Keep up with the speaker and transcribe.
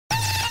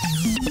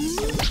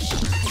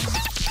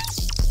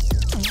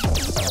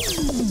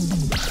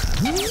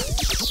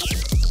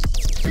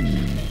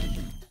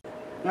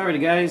Alrighty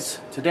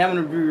guys, today I'm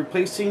going to be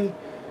replacing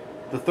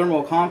the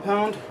thermal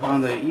compound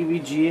on the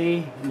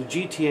EVGA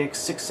GTX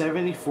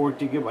 670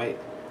 4GB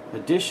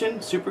edition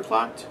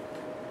superclocked.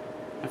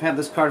 I've had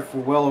this card for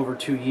well over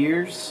 2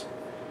 years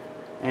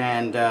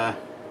and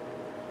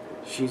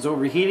she's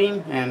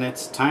overheating and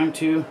it's time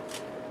to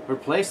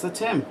replace the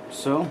TIM.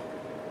 So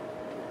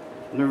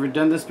I've never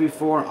done this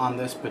before on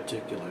this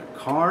particular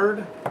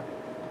card,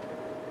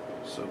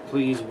 so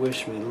please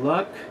wish me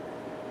luck.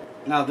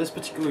 Now this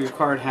particular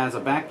card has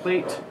a back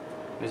plate,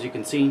 as you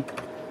can see,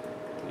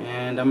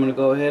 and I'm going to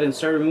go ahead and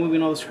start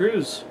removing all the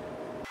screws.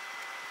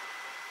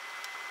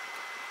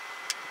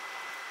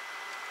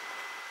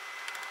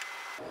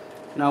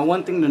 Now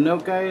one thing to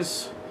note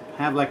guys,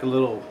 have like a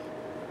little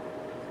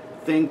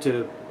thing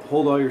to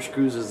hold all your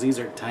screws, as these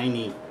are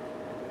tiny.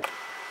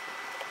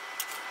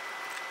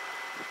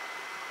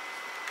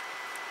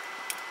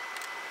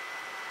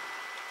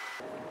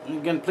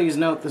 Again, please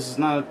note this is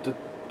not a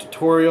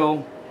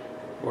tutorial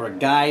or a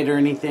guide or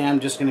anything. I'm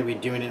just going to be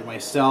doing it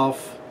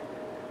myself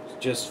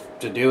just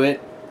to do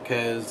it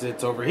because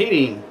it's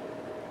overheating.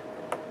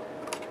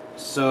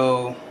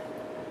 So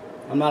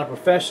I'm not a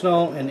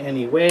professional in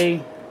any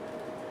way,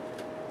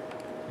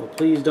 so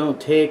please don't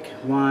take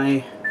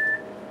my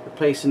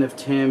replacing of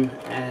TIM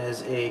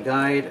as a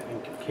guide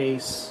in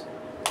case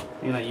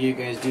you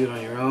guys do it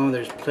on your own.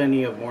 There's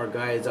plenty of more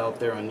guides out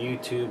there on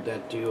YouTube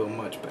that do a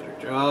much better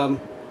job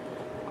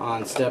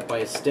on step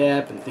by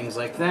step and things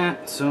like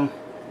that. So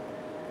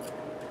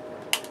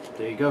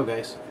there you go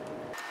guys.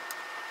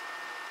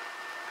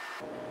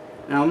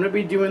 Now I'm going to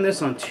be doing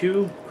this on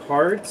 2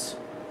 cards.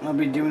 I'll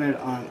be doing it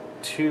on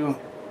 2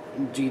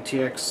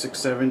 GTX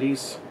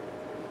 670s.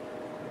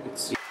 You can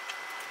see.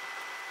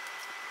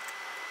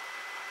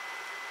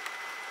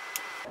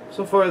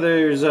 So far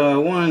there's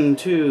 1,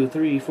 2,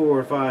 3,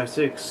 4, 5,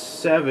 6,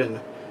 7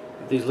 of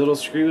these little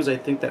screws, I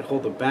think, that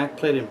hold the back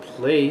plate in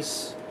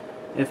place.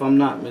 If I'm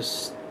not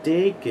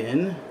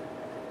mistaken.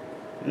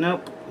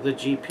 Nope, the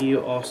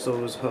GPU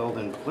also is held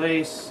in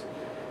place.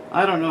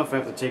 I don't know if I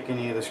have to take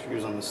any of the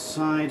screws on the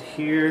side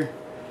here.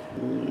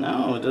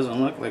 No, it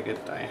doesn't look like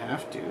it. I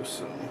have to,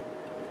 so.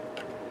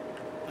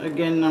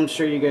 Again, I'm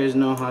sure you guys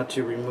know how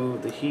to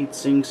remove the heat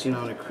sinks, in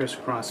a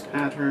crisscross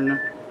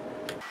pattern.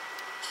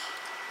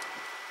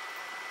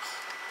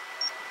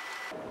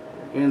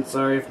 Again,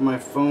 sorry if my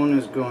phone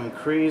is going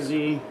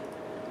crazy.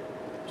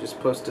 Just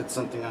posted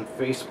something on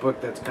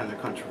Facebook that's kind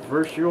of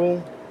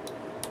controversial.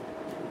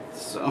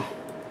 So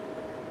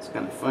it's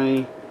kind of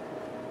funny.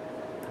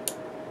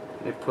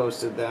 They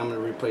posted that I'm going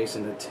to be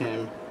replacing the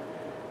TIM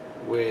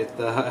with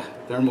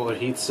thermal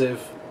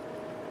adhesive.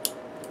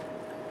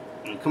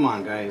 And come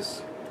on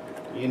guys,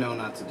 you know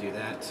not to do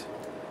that.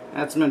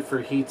 That's meant for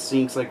heat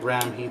sinks like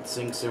RAM heat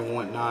sinks and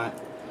whatnot.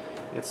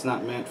 It's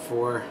not meant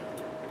for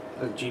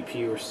a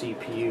GPU or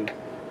CPU.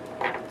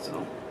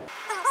 So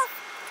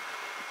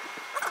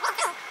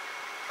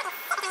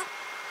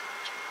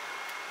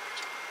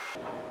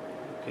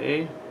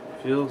okay,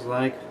 feels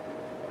like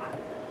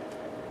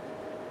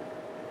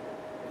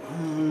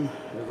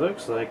it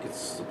looks like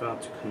it's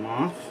about to come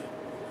off.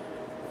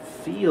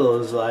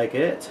 Feels like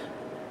it.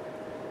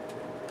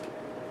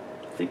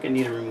 I think I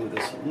need to remove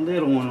this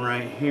little one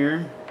right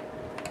here.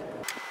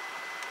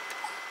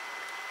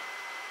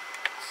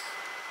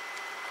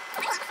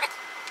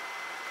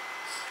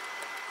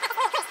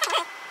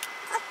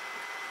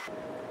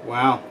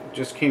 Wow, it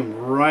just came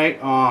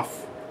right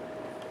off.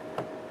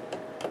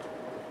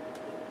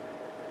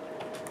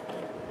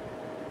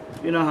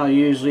 You know how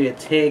usually it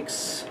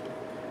takes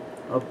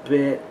a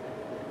bit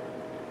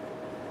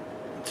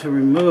to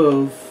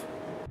remove.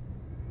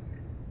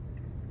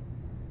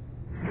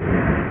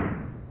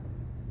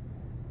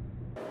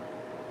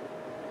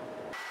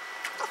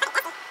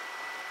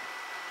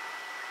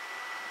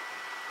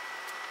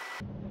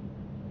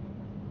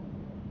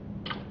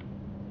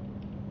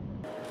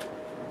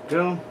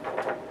 Go.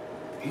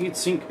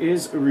 Heatsink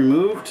is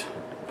removed.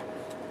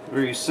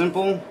 Very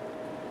simple.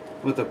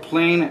 With a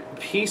plain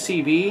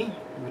PCB,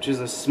 which is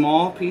a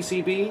small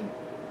PCB.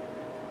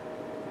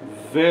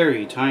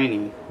 Very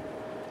tiny.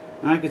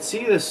 Now I could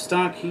see the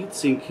stock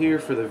heatsink here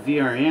for the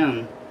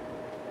VRM.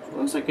 It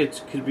looks like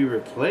it could be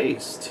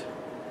replaced.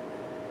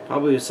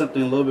 Probably with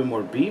something a little bit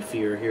more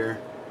beefier here.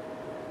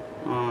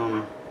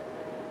 Oh,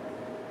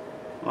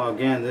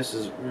 again, this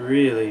is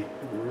really,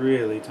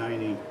 really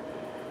tiny.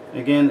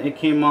 Again, it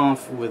came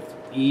off with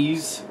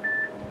ease,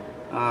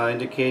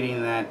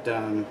 indicating that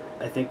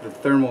I think the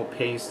thermal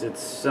paste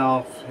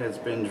itself has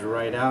been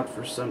dried out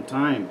for some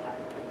time.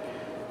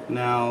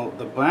 Now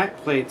the back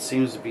plate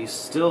seems to be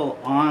still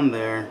on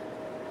there.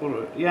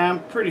 Yeah,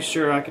 I'm pretty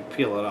sure I could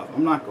peel it off.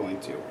 I'm not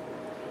going to.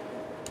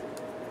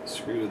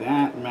 Screw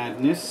that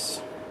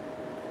madness.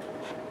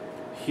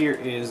 Here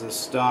is the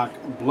stock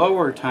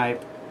blower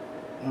type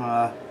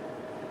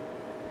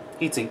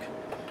heatsink.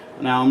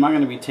 Now I'm not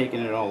going to be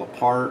taking it all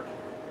apart.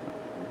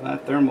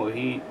 That thermal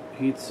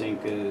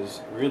heatsink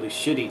is really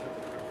shitty.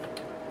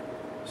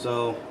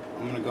 So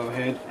I'm going to go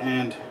ahead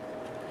and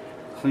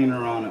clean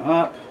her on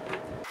up.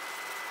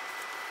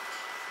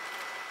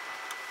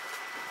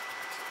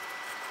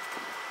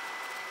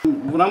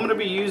 what I'm going to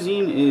be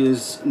using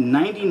is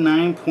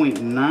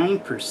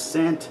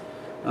 99.9%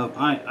 of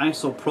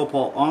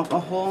isopropyl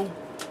alcohol.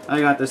 I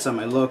got this at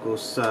my local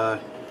store.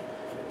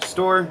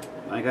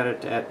 I got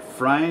it at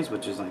Fry's,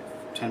 which is like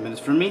 10 minutes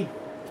from me.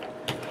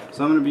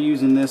 So I'm going to be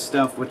using this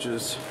stuff, which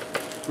is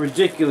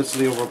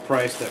ridiculously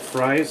overpriced at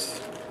Fry's.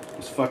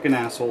 These fucking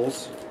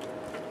assholes.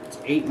 It's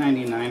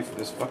 $8.99 for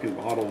this fucking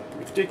bottle.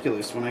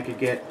 Ridiculous, when I could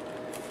get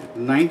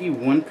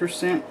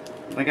 91%,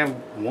 like at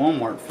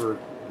Walmart, for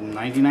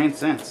 99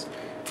 cents.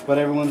 But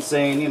everyone's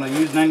saying, you know,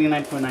 use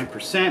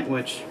 99.9%,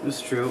 which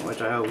is true,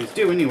 which I always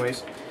do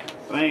anyways.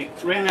 But I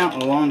ran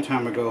out a long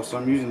time ago, so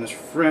I'm using this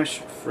fresh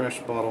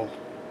bottle.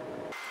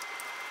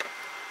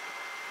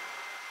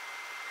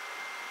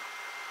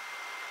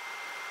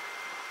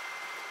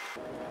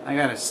 I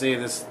gotta say,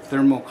 this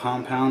thermal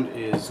compound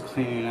is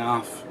cleaning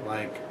off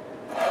like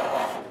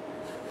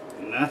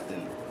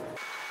nothing.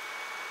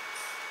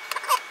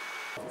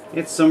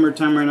 It's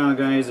summertime right now,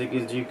 guys.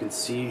 As you can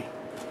see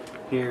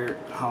here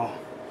how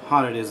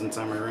hot it is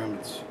inside my room.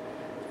 It's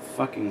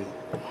fucking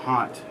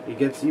hot. It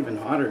gets even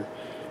hotter.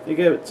 It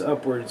gets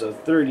upwards of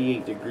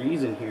 38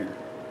 degrees in here,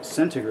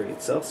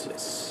 centigrade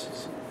Celsius.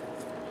 So,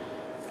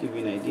 give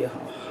you an idea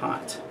how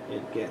hot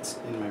it gets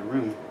in my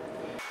room.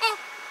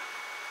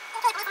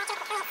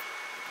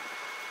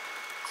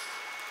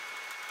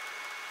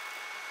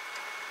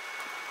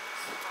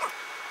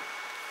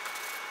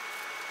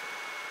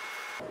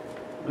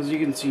 As you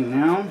can see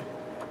now,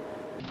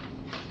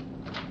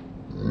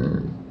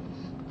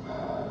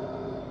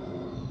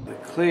 the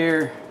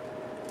clear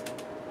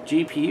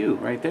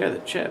GPU right there, the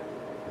chip.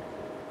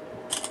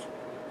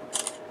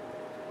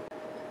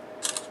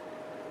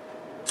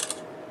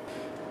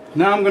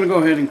 Now I'm going to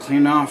go ahead and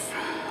clean off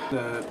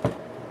the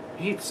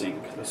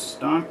heatsink, the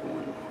stock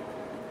one.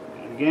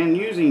 Again,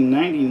 using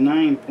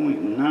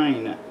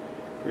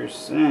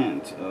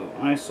 99.9% of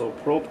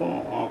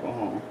isopropyl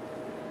alcohol.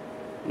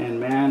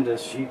 And man,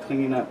 does she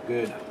clean up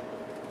good.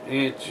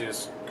 It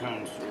just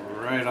comes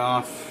right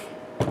off.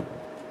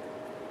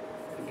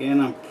 Again,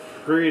 I'm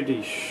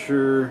pretty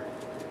sure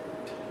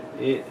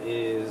it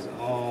is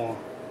all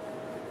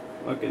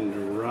fucking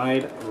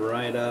dried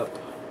right up.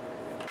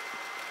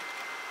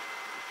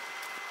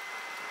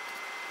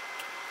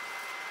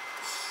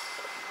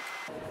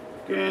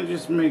 Okay,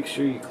 just make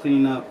sure you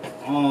clean up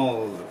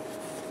all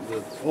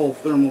the old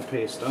thermal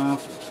paste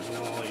off. I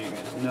know all you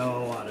guys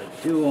know how to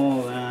do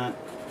all that.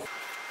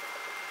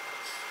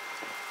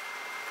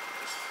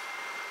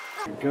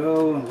 There we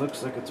go. It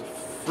looks like it's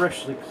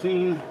freshly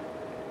clean.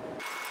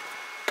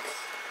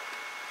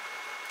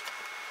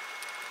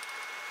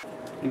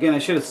 Again, I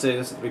should have said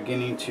this at the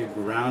beginning, to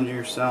ground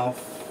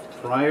yourself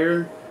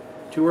prior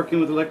to working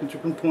with electrical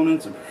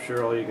components. I'm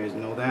sure all you guys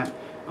know that.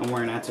 I'm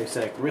wearing an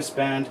anti-static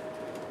wristband.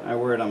 I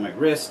wear it on my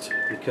wrist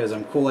because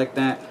I'm cool like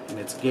that, and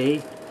it's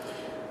gay.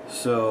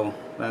 So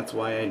that's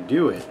why I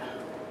do it.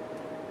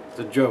 It's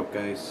a joke,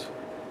 guys.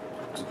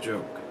 It's a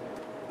joke.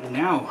 And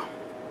now,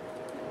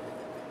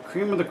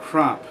 cream of the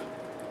crop.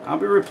 I'll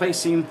be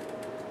replacing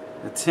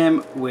the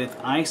TIM with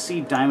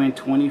ICDiamond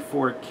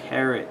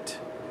 24c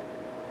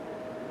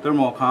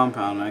thermal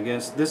compound. I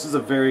guess this is a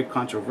very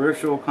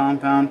controversial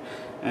compound,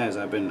 as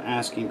I've been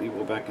asking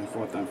people back and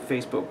forth on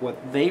Facebook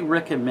what they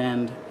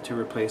recommend to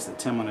replace the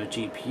TIM on a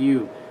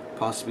GPU,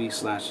 possibly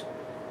slash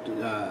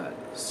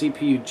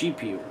CPU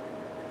GPU.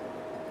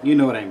 You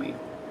know what I mean.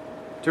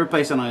 To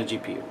replace it on a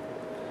GPU.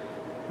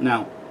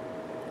 Now,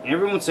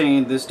 everyone's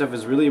saying this stuff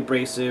is really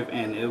abrasive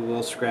and it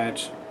will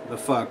scratch the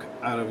fuck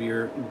out of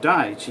your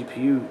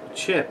GPU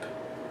chip.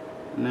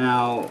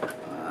 Now,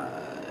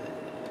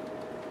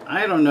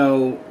 I don't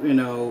know, you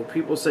know,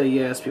 people say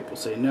yes, people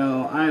say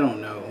no, I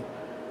don't know.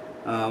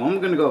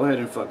 I'm gonna go ahead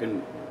and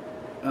fucking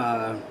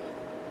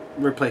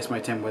replace my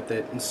TIM with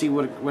it and see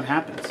what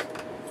happens.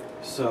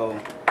 So,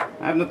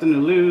 I have nothing to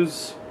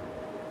lose.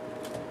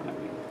 I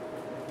mean,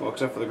 well,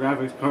 except for the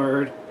graphics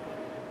card.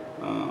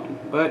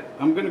 But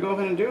I'm gonna go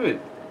ahead and do it.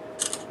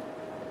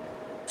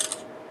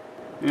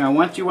 You know,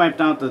 once you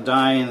wiped out the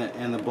die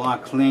and the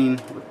block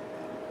clean,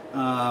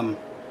 I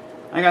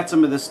got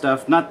some of this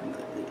stuff.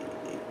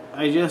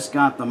 I just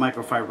got the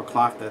microfiber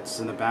cloth that's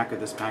in the back of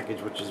this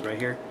package, which is right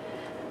here.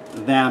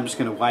 Then I'm just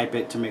going to wipe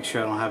it to make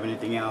sure I don't have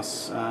anything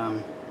else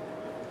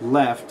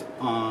left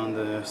on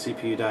the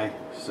CPU die.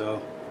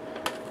 So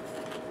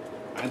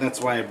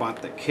that's why I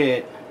bought the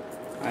kit.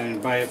 I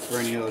didn't buy it for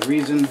any other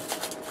reason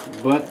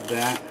but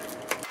that.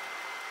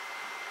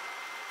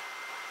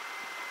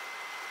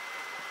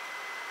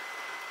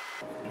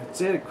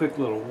 That's it, a quick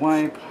little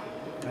wipe.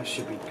 That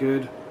should be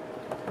good.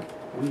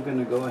 I'm going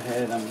to go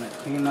ahead, I'm going to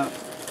clean up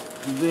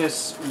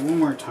this one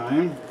more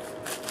time,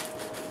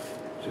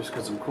 just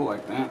because I'm cool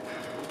like that.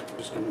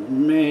 Just gonna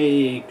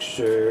make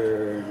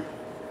sure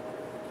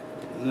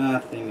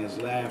nothing is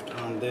left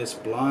on this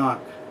block.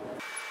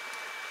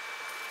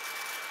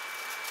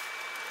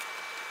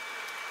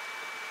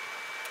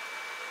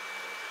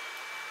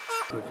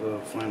 Quick little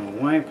final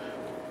wipe.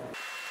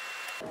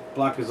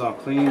 Block is all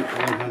clean,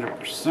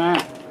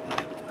 100%.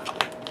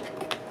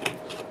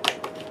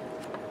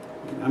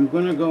 I'm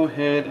going to go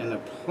ahead and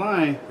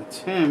apply the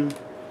TIM,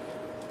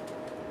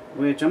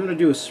 which I'm going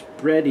to do a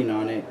spreading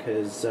on it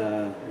because, like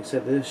I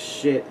said, this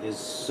shit is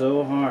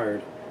so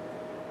hard.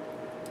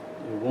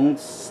 It won't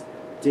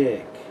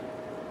stick.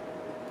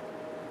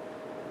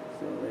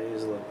 So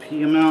there's a little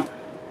P amount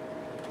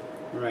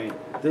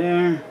right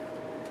there.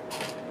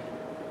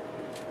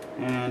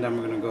 And I'm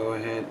going to go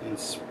ahead and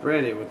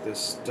spread it with this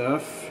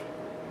stuff.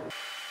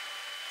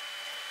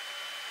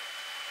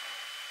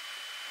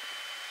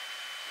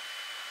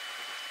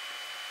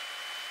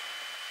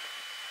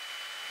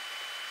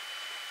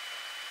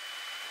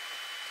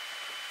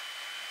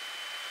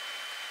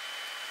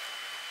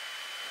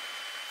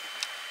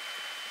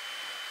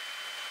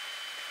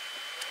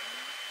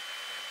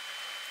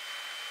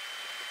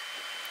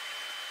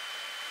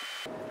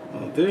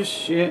 Well, this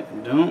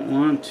shit don't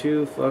want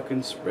to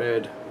fucking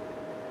spread.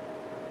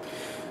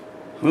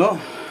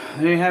 Well,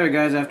 there you have it,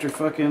 guys. After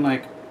fucking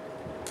like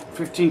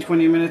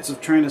 15-20 minutes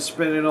of trying to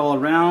spread it all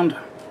around,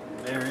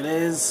 there it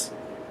is.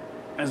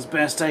 As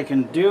best I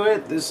can do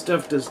it. This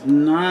stuff does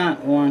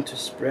not want to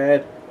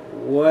spread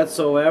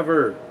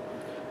whatsoever.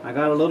 I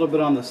got a little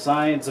bit on the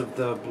sides of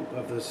the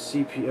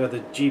CPU, the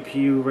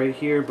GPU right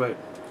here, but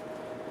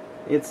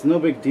it's no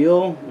big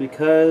deal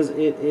because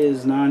it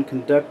is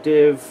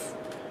non-conductive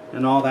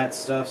and all that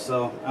stuff.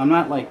 So I'm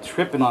not like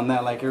tripping on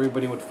that like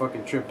everybody would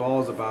fucking trip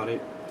balls about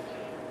it.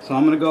 So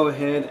I'm going to go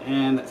ahead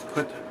and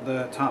put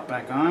the top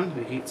back on,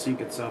 the heat sink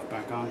itself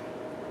back on.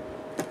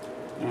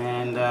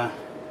 And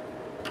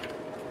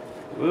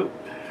whoop,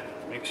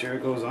 make sure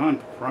it goes on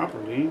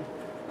properly.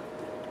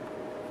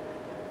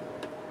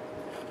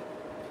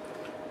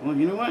 Well,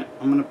 you know what?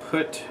 I'm going to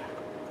put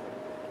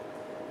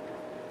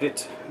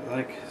it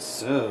like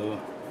so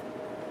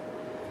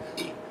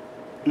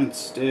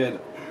instead.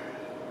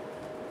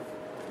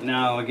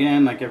 Now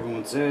again, like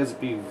everyone says,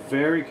 be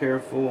very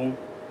careful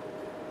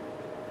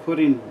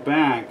putting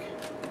back.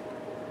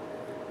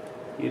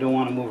 You don't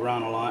want to move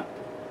around a lot.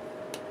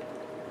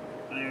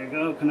 There you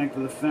go. Connect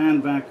the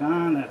fan back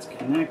on. That's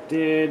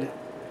connected.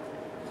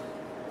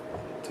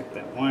 Took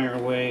that wire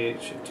away.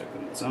 It should took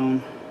on its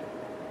own.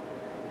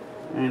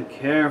 And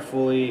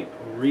carefully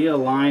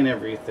realign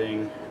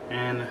everything.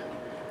 And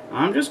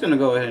I'm just gonna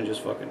go ahead and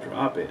just fucking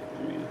drop it.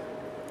 I mean,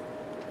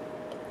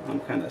 I'm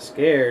kind of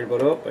scared,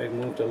 but oh, I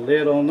moved a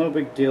little. No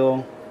big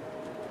deal.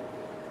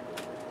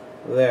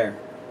 There.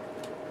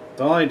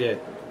 That's all I did.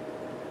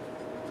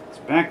 It's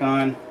back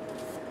on.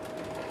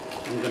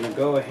 I'm going to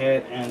go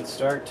ahead and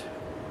start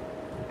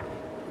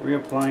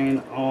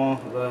reapplying all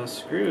the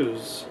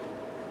screws.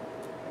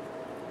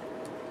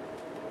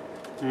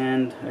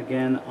 And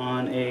again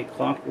on a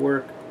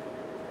clockwork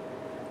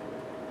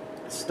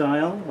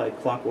style,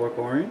 like Clockwork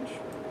Orange.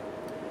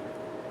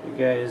 You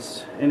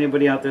guys,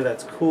 anybody out there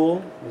that's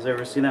cool, has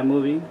ever seen that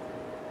movie?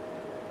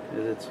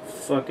 It's a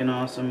fucking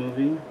awesome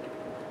movie.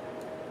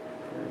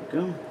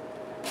 There we go.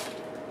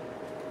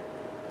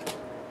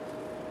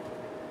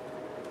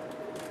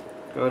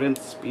 Go ahead and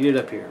speed it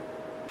up here.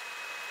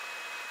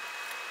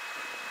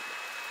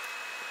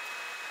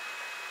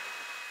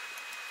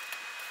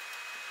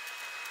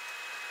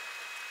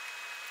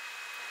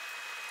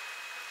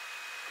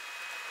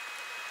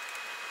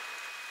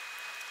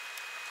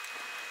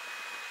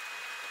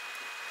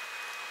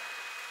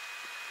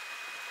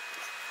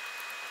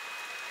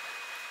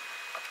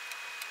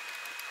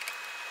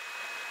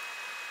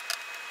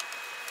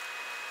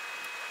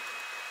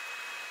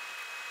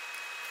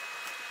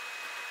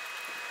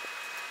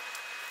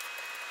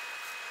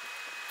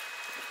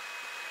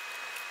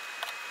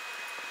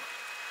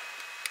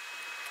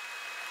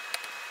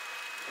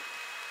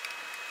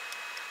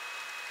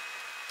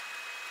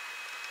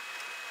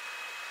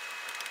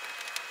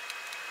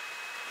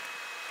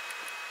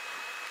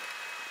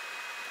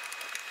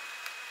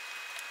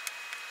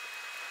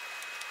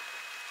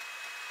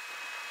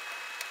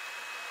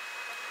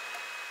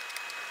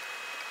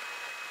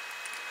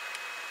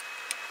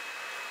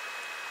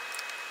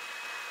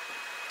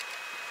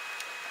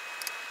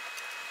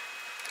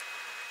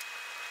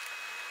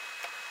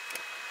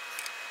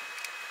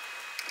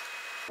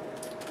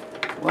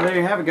 Well, there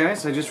you have it,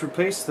 guys. I just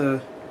replaced the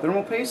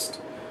thermal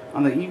paste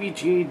on the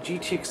EVGA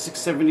GTX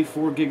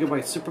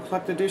 674GB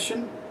Superclocked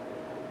Edition,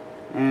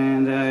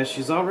 and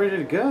she's all ready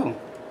to go.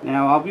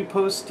 Now, I'll be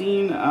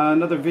posting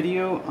another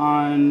video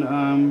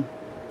on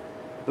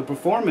the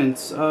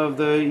performance of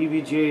the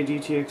EVGA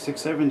GTX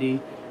 670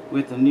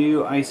 with the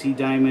new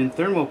ICDiamond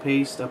thermal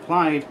paste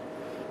applied.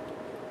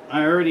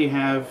 I already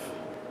have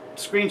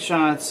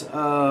screenshots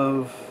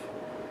of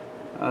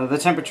the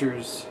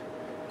temperatures,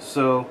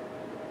 so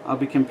I'll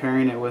be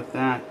comparing it with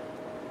that.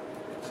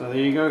 So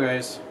there you go,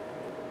 guys.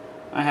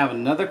 I have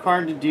another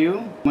card to do.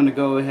 I'm going to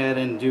go ahead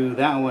and do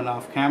that one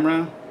off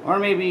camera. Or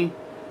maybe,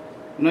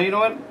 no, you know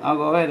what? I'll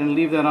go ahead and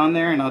leave that on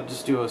there and I'll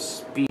just do a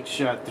speed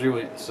shot through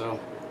it. So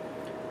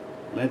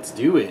let's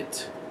do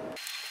it.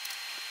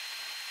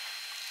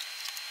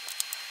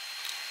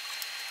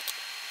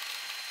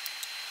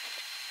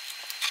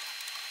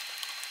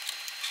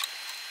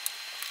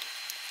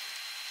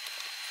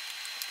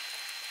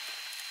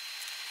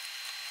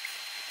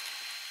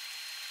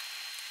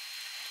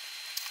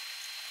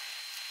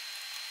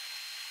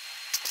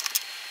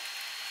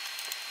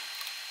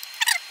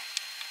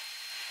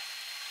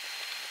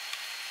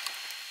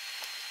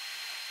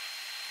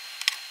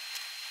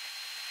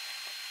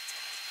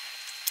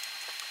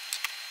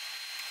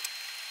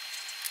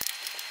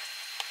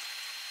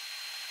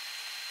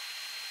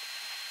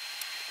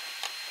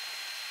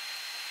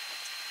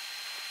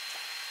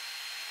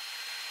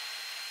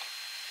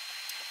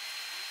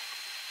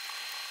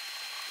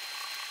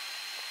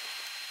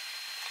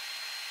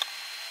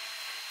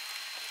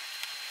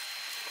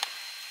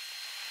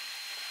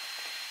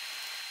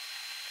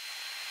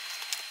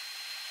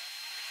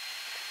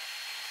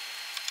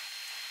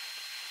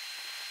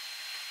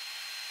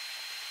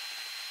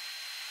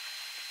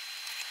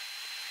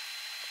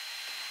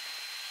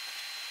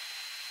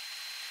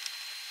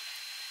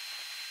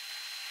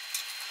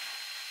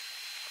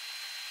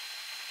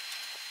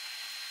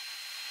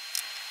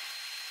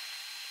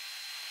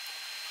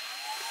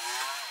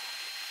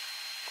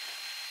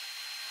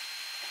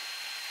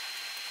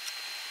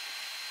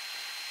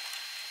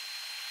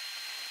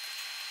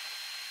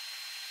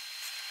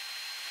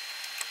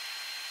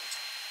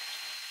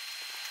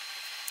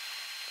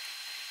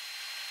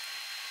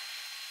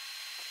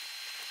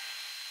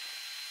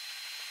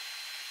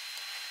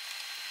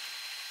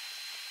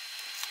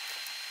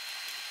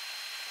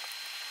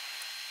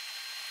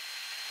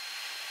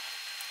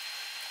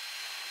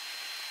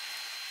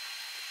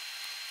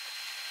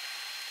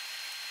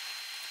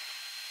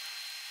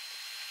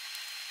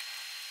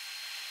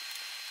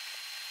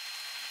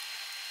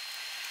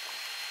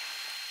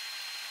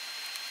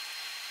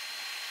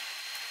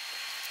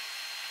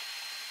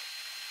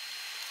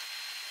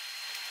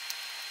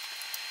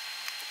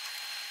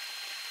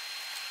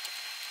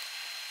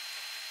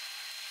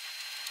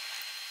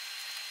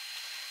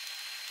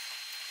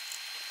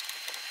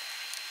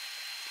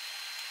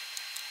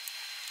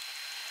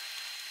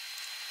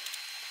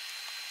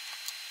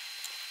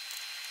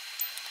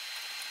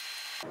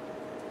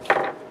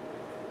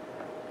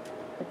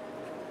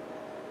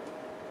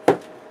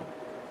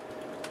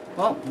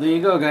 Well, there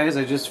you go, guys.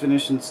 I just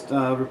finished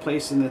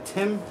replacing the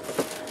TIM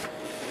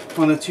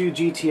on the two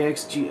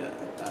GTX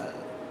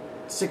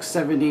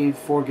 670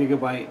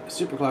 4GB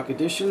Superclock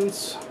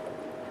editions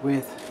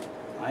with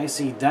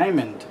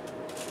ICDiamond.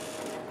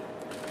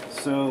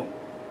 So,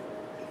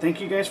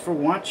 thank you guys for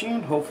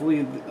watching.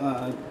 Hopefully,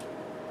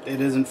 it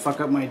doesn't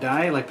fuck up my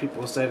die like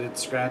people said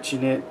it's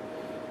scratching it.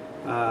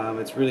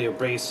 It's really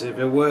abrasive.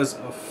 It was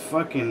a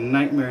fucking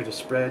nightmare to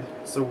spread.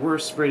 It's the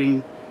worst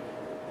spreading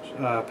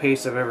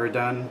paste I've ever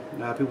done.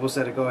 People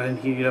said to go ahead and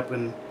heat it up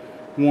in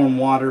warm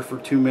water for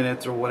 2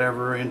 minutes or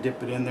whatever and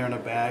dip it in there in a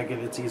bag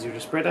and it's easier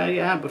to spread.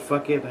 Yeah, but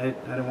fuck it. I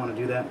didn't want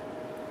to do that.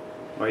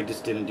 Or I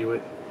just didn't do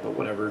it. But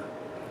whatever.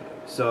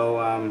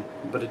 So,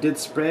 but it did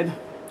spread.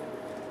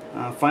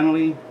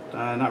 Finally,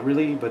 not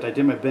really, but I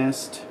did my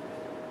best.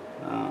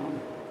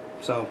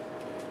 So,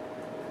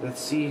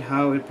 let's see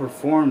how it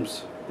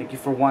performs. Thank you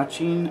for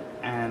watching,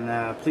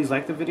 and please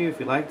like the video if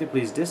you liked it.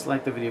 Please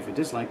dislike the video if you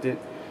disliked it.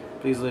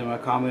 Please leave a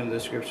comment in the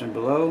description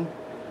below.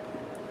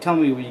 Tell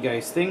me what you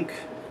guys think.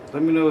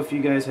 Let me know if you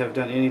guys have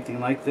done anything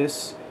like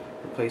this,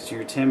 replacing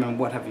your TIM, and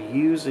what have you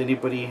used.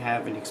 Anybody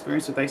have any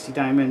experience with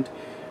ICDiamond,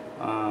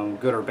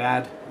 good or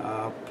bad?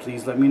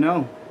 Please let me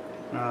know.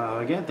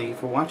 Again, thank you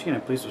for watching,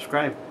 and please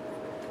subscribe.